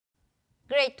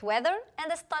great weather and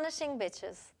astonishing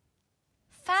beaches.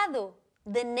 Fado,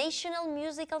 the national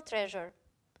musical treasure.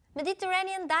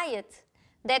 Mediterranean diet,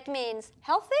 that means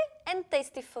healthy and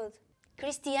tasty food.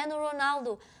 Cristiano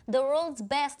Ronaldo, the world's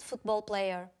best football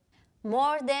player.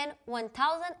 More than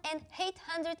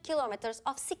 1,800 kilometers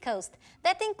of seacoast,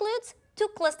 that includes 2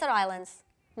 cluster islands,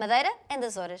 Madeira and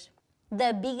Azores.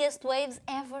 The biggest waves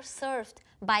ever surfed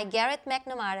by Garrett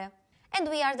McNamara. And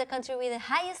we are the country with the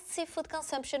highest seafood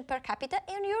consumption per capita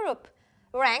in Europe,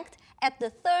 ranked at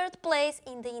the 3rd place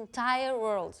in the entire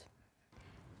world.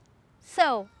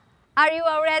 So, are you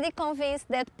already convinced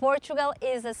that Portugal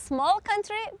is a small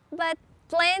country but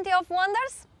plenty of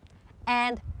wonders?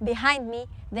 And behind me,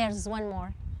 there's one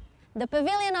more. The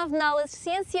Pavilhão of Knowledge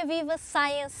Ciência Viva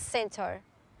Science Center.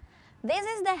 This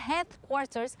is the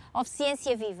headquarters of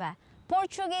Ciência Viva,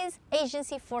 Portuguese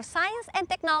agency for science and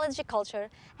technology culture,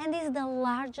 and is the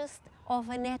largest of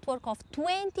a network of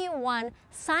 21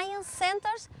 science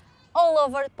centers all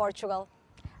over Portugal.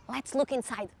 Let's look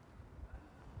inside.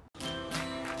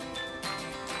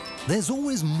 There's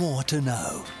always more to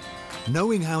know.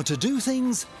 Knowing how to do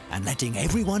things and letting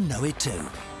everyone know it too.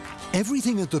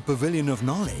 Everything at the Pavilhão of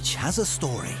Knowledge has a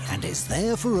story and is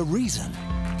there for a reason.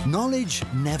 Knowledge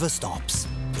never stops.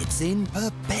 It's in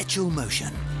perpetual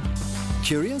motion.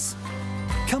 Curious?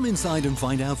 Come inside and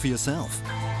find out for yourself.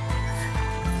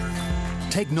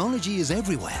 Technology is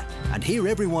everywhere, and here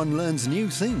everyone learns new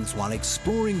things while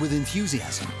exploring with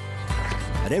enthusiasm.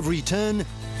 At every turn,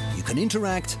 you can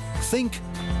interact, think,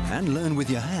 and learn with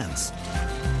your hands.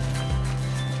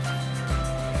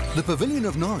 The Pavilhão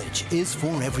of Knowledge is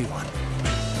for everyone.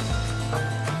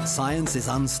 Science is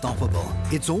unstoppable.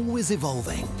 It's always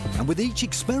evolving, and with each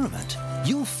experiment,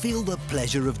 you'll feel the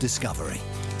pleasure of discovery.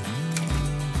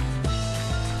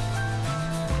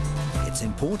 It's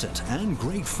important and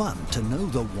great fun to know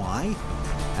the why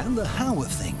and the how of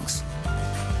things.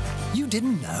 You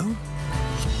didn't know?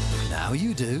 Now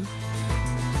you do.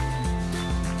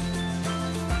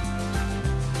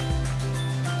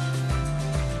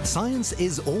 Science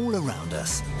is all around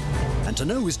us. And to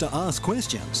know is to ask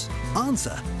questions,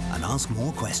 answer, and ask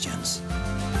more questions.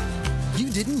 You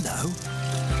didn't know?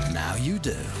 Now you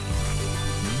do.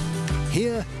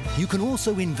 Here, you can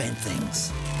also invent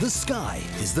things. The sky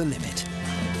is the limit.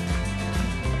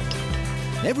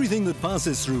 Everything that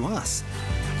passes through us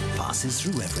passes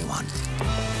through everyone.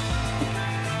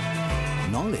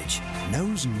 Knowledge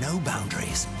knows no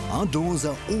boundaries. Our doors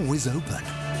are always open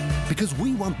because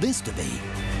we want this to be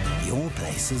your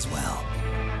place as well.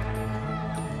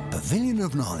 Pavilhão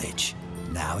of Knowledge.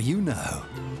 Now you know.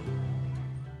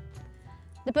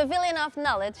 The Pavilhão of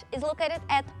Knowledge is located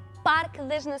at Parque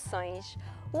das Nações,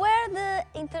 where the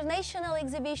international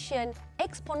exhibition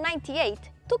Expo 98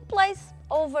 took place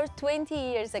over 20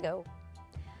 years ago.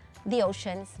 The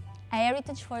Oceans, a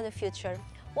heritage for the future,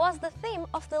 was the theme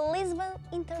of the Lisbon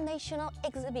International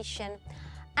Exhibition,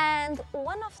 and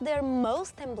one of their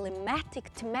most emblematic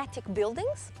thematic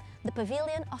buildings, the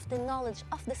Pavilhão of the Knowledge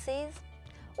of the Seas,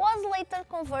 was later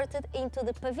converted into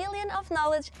the Pavilhão of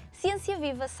Knowledge Ciência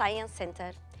Viva Science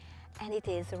Center. And it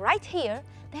is right here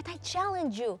that I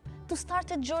challenge you to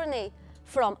start a journey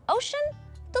from ocean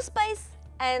to space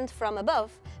and from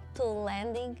above to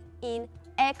landing in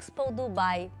Expo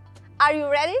Dubai. Are you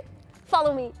ready?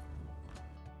 Follow me.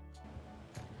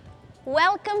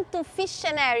 Welcome to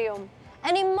Fishcenarium,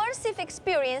 an immersive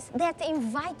experience that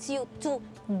invites you to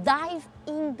dive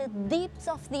in the deeps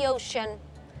of the ocean.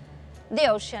 The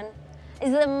ocean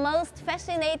is the most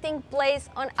fascinating place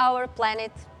on our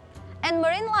planet, and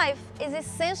marine life is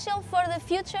essential for the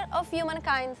future of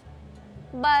humankind.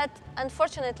 But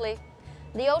unfortunately,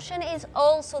 the ocean is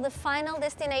also the final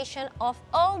destination of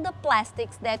all the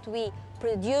plastics that we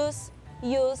produce,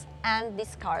 use, and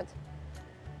discard.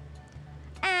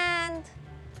 And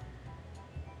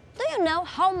do you know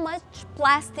how much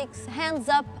plastics ends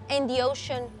up in the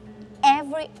ocean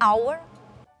every hour?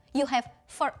 You have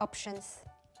 4 options.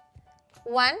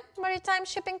 1 maritime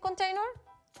shipping container,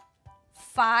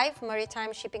 5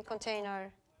 maritime shipping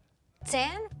container,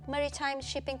 10 maritime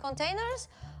shipping containers,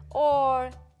 or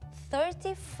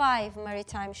 35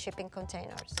 maritime shipping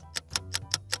containers.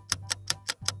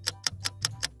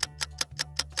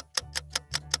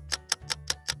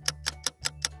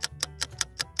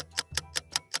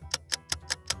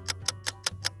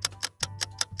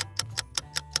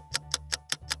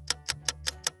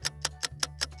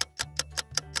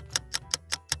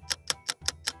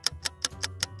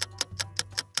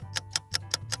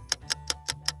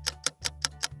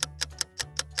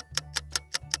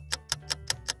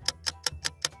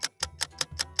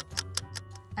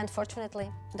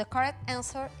 Unfortunately, the correct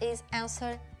answer is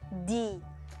answer D.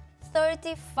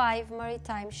 35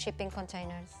 maritime shipping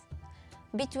containers.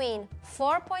 Between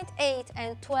 4.8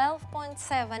 and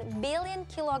 12.7 billion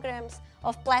kilograms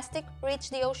of plastic reach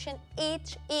the ocean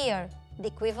each year, the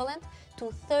equivalent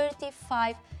to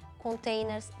 35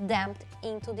 containers dumped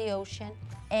into the ocean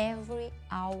every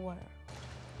hour.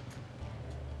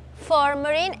 For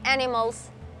marine animals,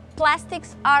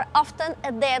 plastics are often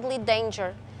a deadly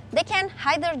danger. They can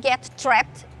either get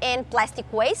trapped in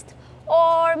plastic waste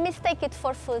or mistake it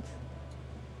for food.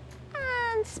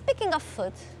 And speaking of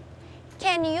food,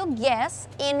 can you guess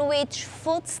in which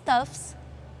foodstuffs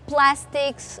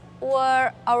plastics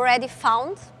were already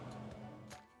found?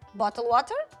 Bottled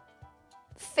water,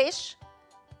 fish,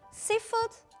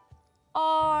 seafood,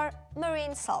 or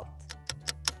marine salt?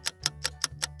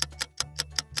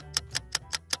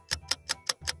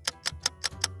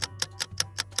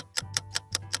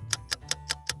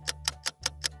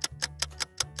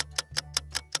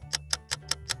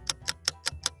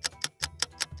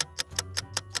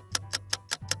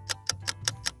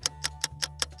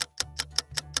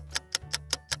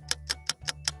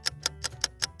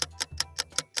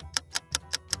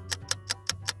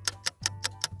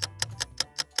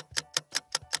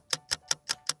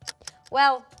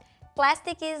 Well,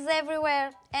 plastic is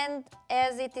everywhere, and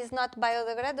as it is not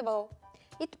biodegradable,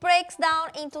 it breaks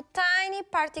down into tiny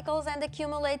particles and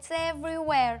accumulates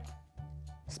everywhere,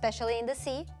 especially in the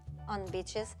sea, on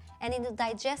beaches, and in the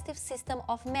digestive system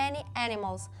of many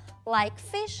animals, like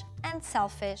fish and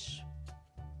shellfish.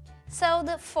 So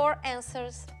the 4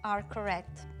 answers are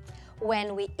correct.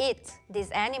 When we eat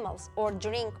these animals or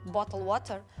drink bottled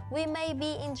water, we may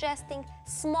be ingesting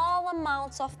small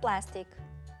amounts of plastic.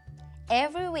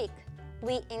 Every week,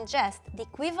 we ingest the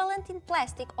equivalent in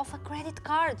plastic of a credit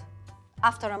card.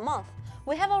 After a month,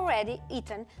 we have already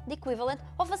eaten the equivalent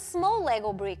of a small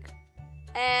Lego brick.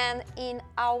 And in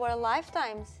our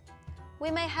lifetimes,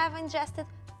 we may have ingested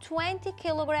 20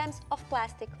 kilograms of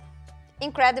plastic.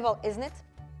 Incredible, isn't it?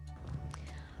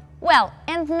 Well,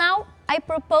 and now I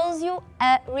propose you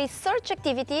a research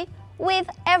activity with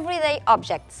everyday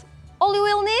objects. All you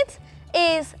will need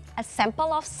is a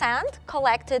sample of sand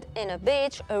collected in a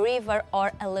beach, a river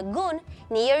or a lagoon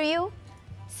near you,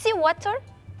 seawater,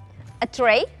 a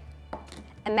tray,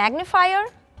 a magnifier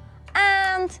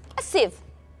and a sieve,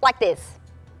 like this.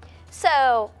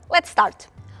 So let's start.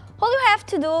 All you have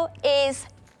to do is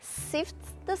sift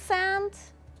the sand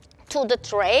to the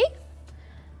tray.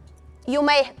 You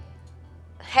may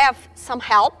have some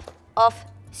help of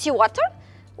seawater,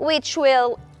 which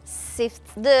will sift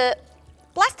the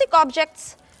plastic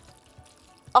objects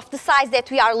of the size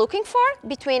that we are looking for,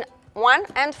 between 1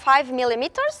 and 5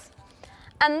 millimeters,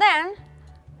 and then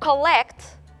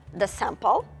collect the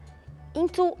sample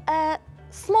into a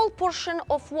small portion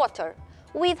of water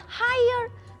with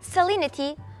higher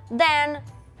salinity than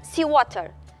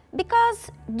seawater,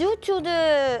 because due to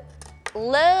the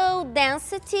low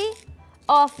density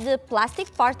of the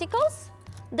plastic particles,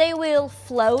 they will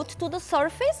float to the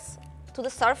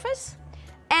surface,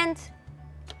 and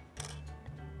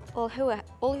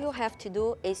all you have to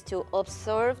do is to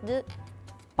observe the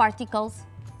particles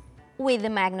with the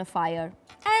magnifier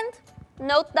and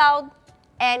note down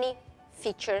any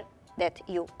feature that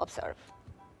you observe.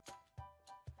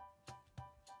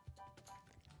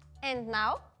 And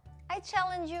now I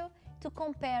challenge you to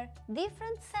compare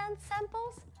different sand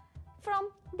samples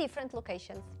from different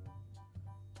locations.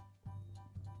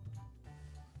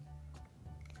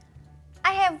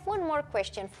 I have one more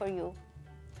question for you.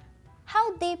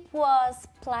 How deep was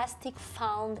plastic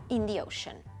found in the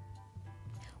ocean?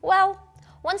 Well,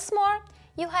 once more,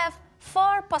 you have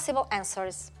 4 possible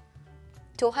answers.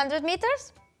 200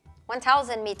 meters,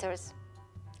 1,000 meters,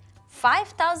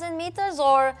 5,000 meters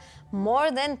or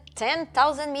more than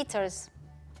 10,000 meters.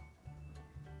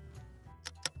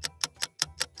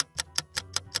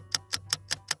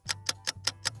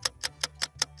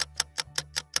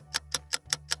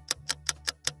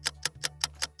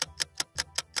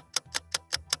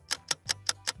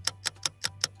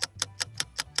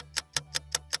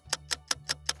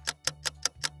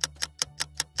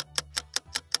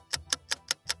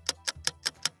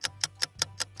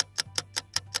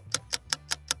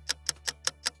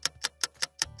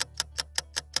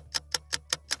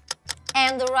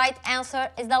 And the right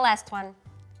answer is the last one.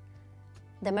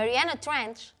 The Mariana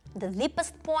Trench, the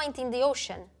deepest point in the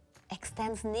ocean,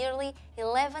 extends nearly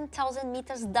 11,000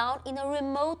 meters down in a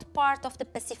remote part of the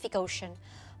Pacific Ocean.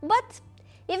 But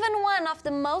even one of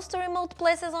the most remote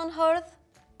places on Earth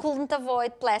couldn't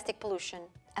avoid plastic pollution.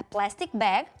 A plastic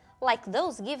bag like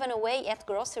those given away at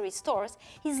grocery stores,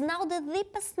 is now the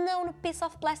deepest known piece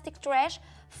of plastic trash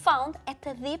found at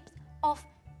a depth of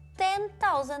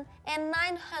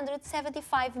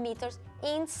 10,975 meters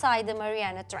inside the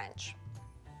Mariana Trench.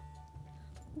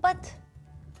 But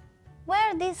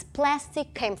where this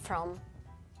plastic came from?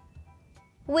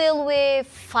 Will we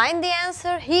find the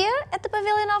answer here at the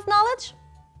Pavilion of Knowledge?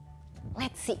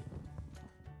 Let's see.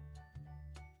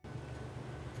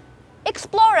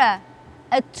 Explora,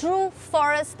 a true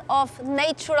forest of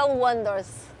natural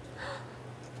wonders.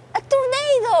 A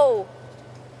tornado!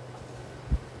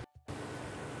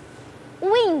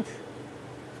 Wind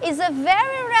is a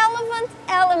very relevant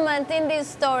element in this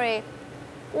story.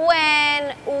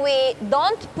 When we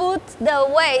don't put the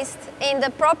waste in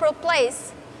the proper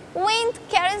place, wind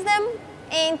carries them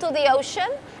into the ocean,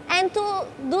 and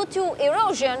due to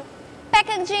erosion,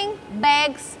 packaging,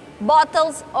 bags,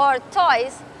 bottles or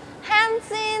toys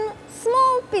hands in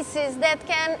small pieces that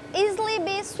can easily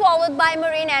be swallowed by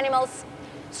marine animals.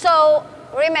 So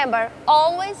remember,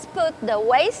 always put the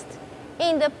waste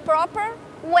in the proper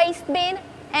waste bin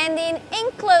and in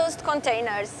enclosed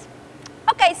containers.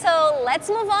 Okay, so let's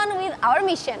move on with our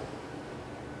mission.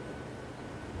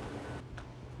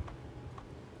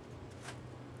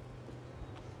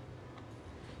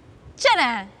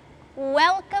 Tada!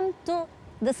 Welcome to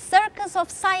the Circus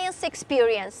of Science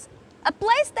experience, a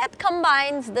place that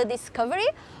combines the discovery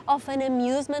of an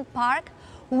amusement park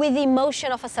with the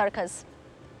emotion of a circus.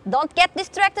 Don't get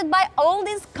distracted by all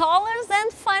these colors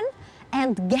and fun,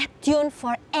 and get tuned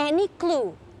for any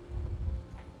clue.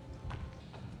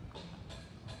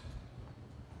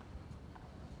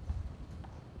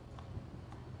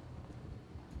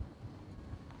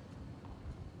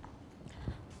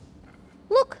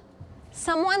 Look,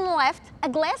 someone left a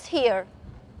glass here.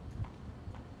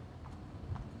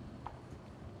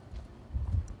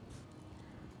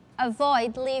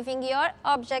 Avoid leaving your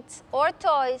objects or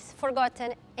toys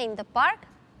forgotten in the park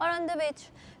or on the beach,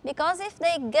 because if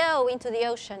they go into the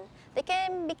ocean, they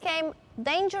can become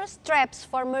dangerous traps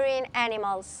for marine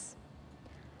animals.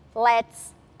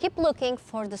 Let's keep looking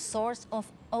for the source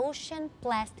of ocean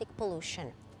plastic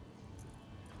pollution.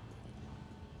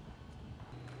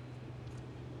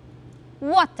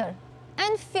 Water,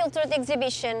 unfiltered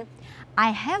exhibition.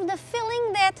 I have the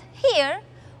feeling that here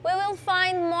we will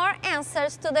find more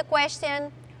answers to the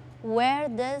question, where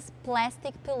does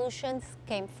plastic pollution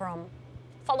came from?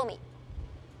 Follow me.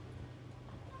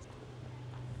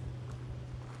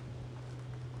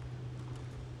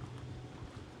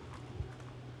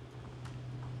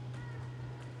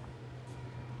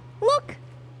 Look!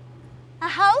 A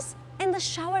house and a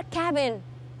shower cabin.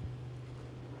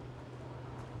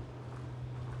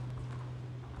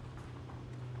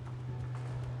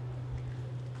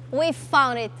 We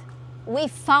found it. We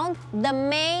found the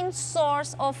main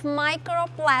source of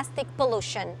microplastic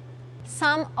pollution.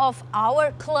 Some of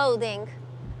our clothing,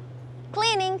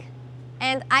 cleaning,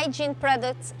 and hygiene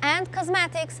products and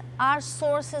cosmetics are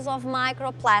sources of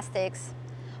microplastics.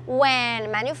 When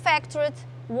manufactured,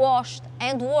 washed,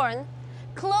 and worn,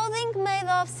 clothing made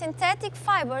of synthetic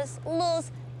fibers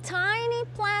lose tiny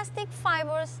plastic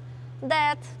fibers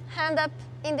that end up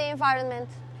in the environment.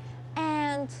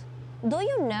 And do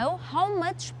you know how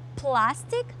much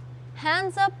plastic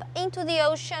ends up into the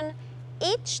ocean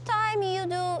each time you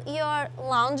do your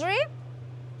laundry?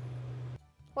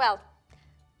 Well,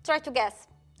 try to guess.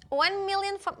 1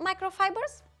 million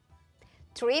microfibers?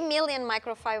 3 million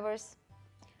microfibers?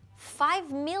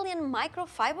 5 million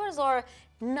microfibers or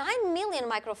 9 million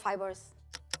microfibers?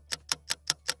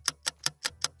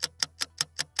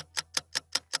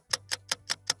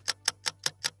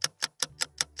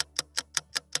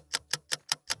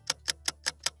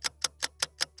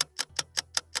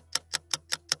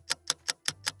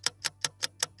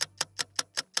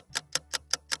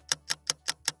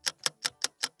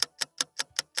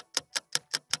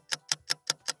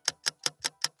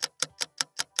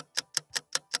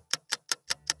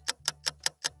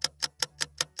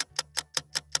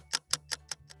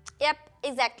 Yep,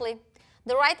 exactly.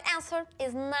 The right answer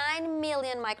is 9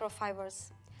 million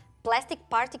microfibers. Plastic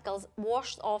particles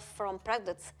washed off from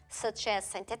products such as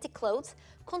synthetic clothes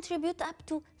contribute up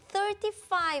to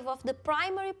 35% of the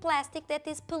primary plastic that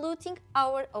is polluting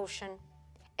our ocean.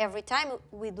 Every time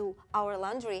we do our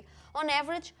laundry, on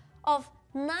average of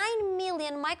 9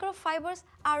 million microfibers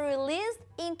are released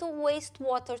into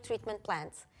wastewater treatment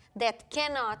plants that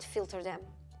cannot filter them.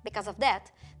 Because of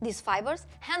that, these fibers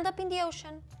end up in the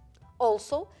ocean.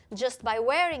 Also, just by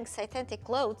wearing synthetic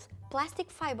clothes, plastic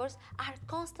fibers are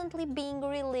constantly being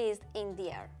released in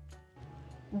the air.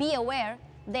 Be aware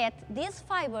that these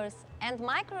fibers and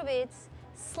microbeads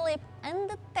slip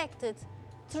undetected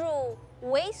through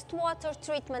wastewater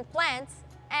treatment plants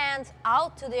and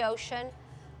out to the ocean,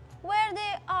 where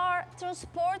they are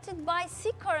transported by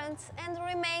sea currents and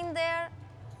remain there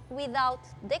without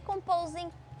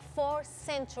decomposing for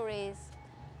centuries,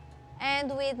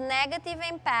 and with negative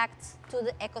impacts to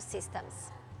the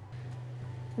ecosystems.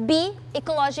 Be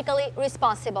ecologically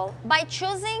responsible by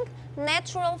choosing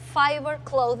natural fiber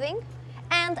clothing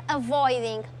and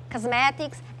avoiding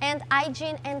cosmetics and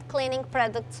hygiene and cleaning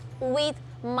products with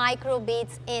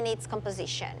microbeads in its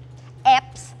composition.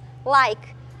 Apps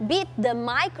like Beat the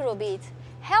Microbead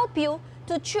help you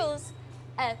to choose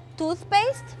a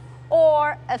toothpaste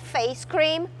or a face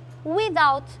cream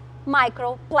without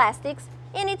microplastics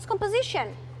in its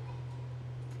composition.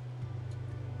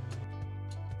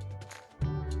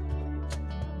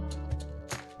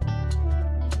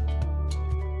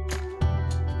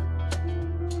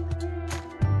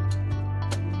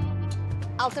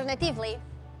 Alternatively,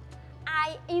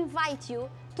 I invite you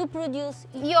to produce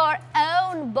your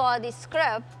own body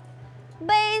scrub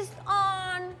based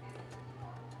on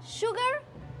sugar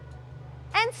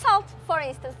and salt, for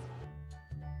instance.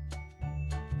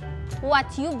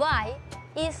 What you buy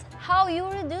is how you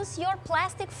reduce your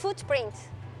plastic footprint.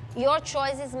 Your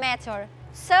choices matter,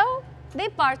 so be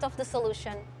part of the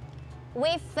solution.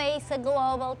 We face a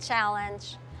global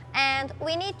challenge, and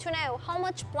we need to know how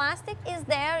much plastic is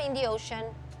there in the ocean.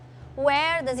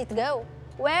 Where does it go?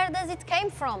 Where does it come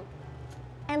from?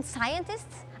 And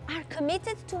scientists are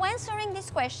committed to answering these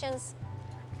questions.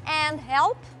 And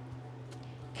help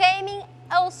coming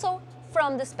also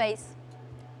from the space.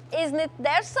 Isn't it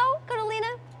there so, Carolina?